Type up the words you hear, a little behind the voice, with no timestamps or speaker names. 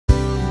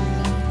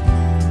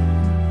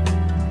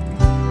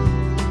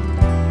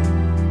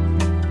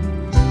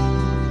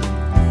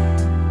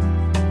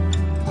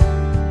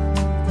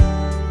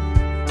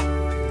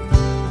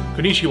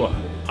Konnichiwa,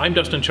 I'm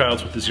Dustin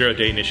Childs with the Zero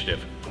Day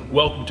Initiative.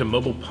 Welcome to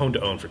Mobile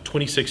Pwn2Own for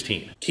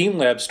 2016. Keen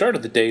Labs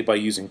started the day by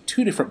using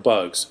 2 different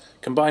bugs,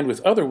 combined with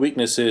other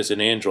weaknesses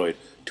in Android,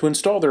 to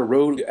install their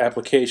rogue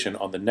application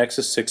on the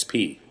Nexus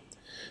 6P.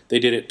 They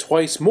did it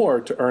twice more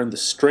to earn the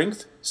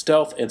Strength,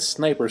 Stealth, and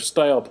Sniper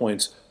style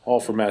points, all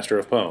for Master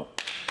of Pwn.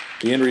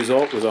 The end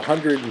result was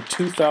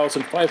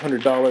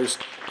 $102,500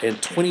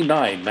 and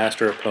 29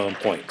 Master of Pwn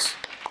points.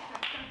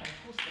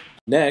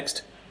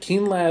 Next,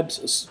 Keen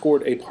Labs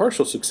scored a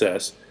partial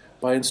success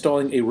by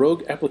installing a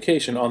rogue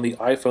application on the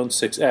iPhone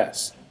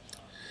 6s.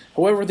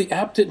 However, the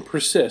app didn't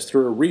persist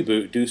through a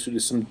reboot due to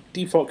some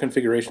default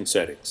configuration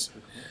settings.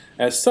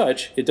 As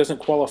such, it doesn't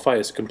qualify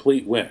as a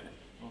complete win.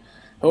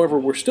 However,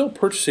 we're still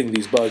purchasing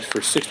these bugs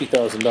for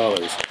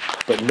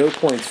 $60,000, but no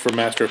points for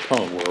Master of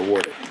Pwn were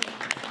awarded.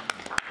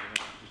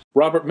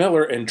 Robert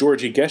Miller and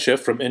Georgie Gesha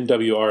from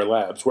NWR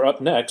Labs were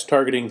up next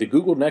targeting the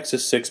Google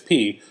Nexus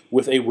 6P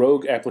with a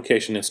rogue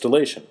application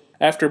installation.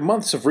 After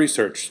months of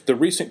research, the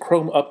recent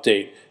Chrome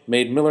update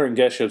made Miller and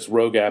Gesha's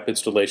rogue app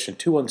installation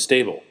too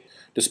unstable.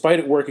 Despite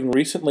it working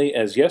recently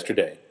as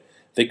yesterday,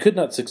 they could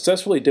not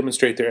successfully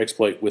demonstrate their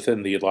exploit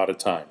within the allotted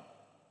time.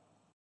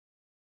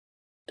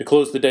 To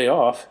close the day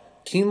off,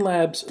 Keen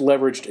Labs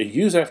leveraged a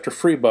use after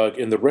free bug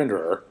in the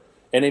renderer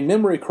and a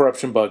memory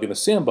corruption bug in the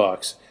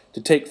sandbox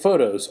to take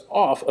photos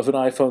off of an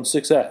iPhone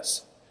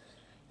 6s.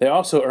 They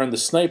also earned the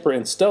Sniper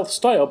and Stealth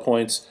style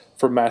points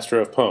for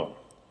Master of Pwn.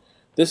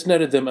 This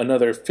netted them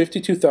another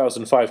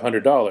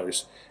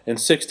 $52,500 and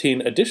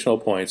 16 additional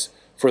points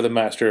for the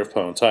Master of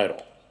Pwn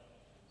title.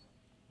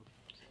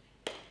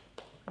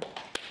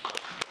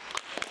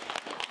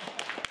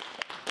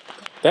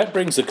 That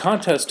brings the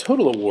contest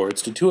total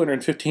awards to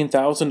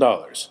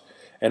 $215,000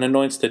 and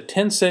anoints the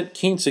Tencent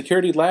Keen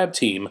Security Lab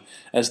team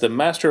as the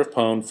Master of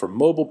Pwn for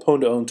Mobile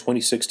Pwn2Own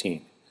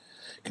 2016.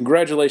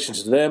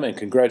 Congratulations to them and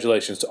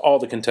congratulations to all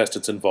the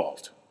contestants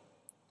involved.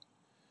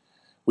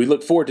 We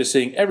look forward to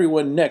seeing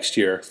everyone next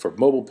year for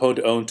Mobile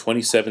Pwn2Own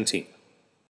 2017.